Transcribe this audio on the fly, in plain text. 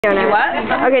You what?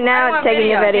 Okay, now it's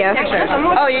taking a video.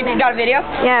 Oh, you got a video?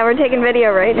 Yeah, we're taking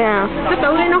video right now.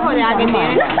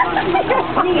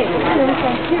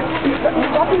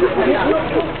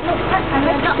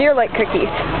 You're like cookies.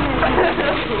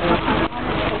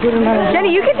 Jenny,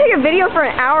 you can take a video for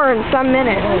an hour and some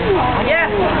minutes.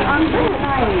 Yeah.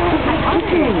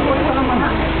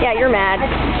 Yeah, you're mad.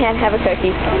 You can't have a cookie.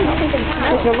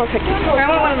 There's no more cookies. I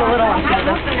want one of the little ones.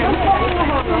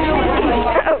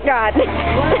 Oh, God.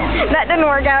 That didn't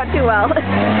work out too well.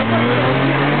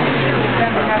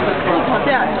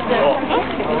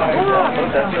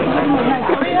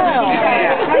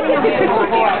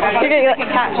 You're going to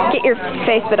get your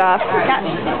face bit off.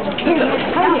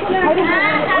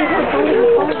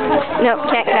 Nope,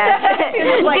 can't catch.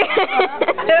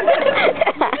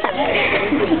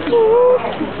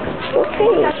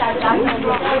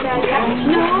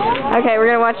 Okay, we're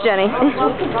going to watch Jenny.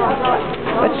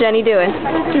 What's Jenny doing?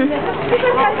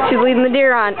 She's leading the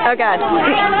deer on. Oh, God.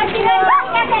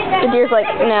 The deer's like,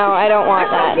 no, I don't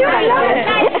want that.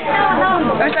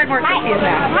 I wish I had more cookies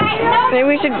now. Maybe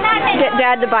we should get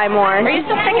Dad to buy more. Are you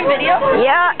still taking video?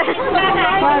 Yeah.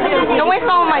 Don't waste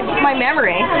all my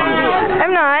memory.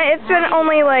 I'm not. It's been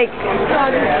only like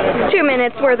 2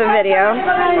 minutes worth of video.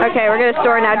 Okay, we're going to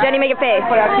store now. Jenny, make a face.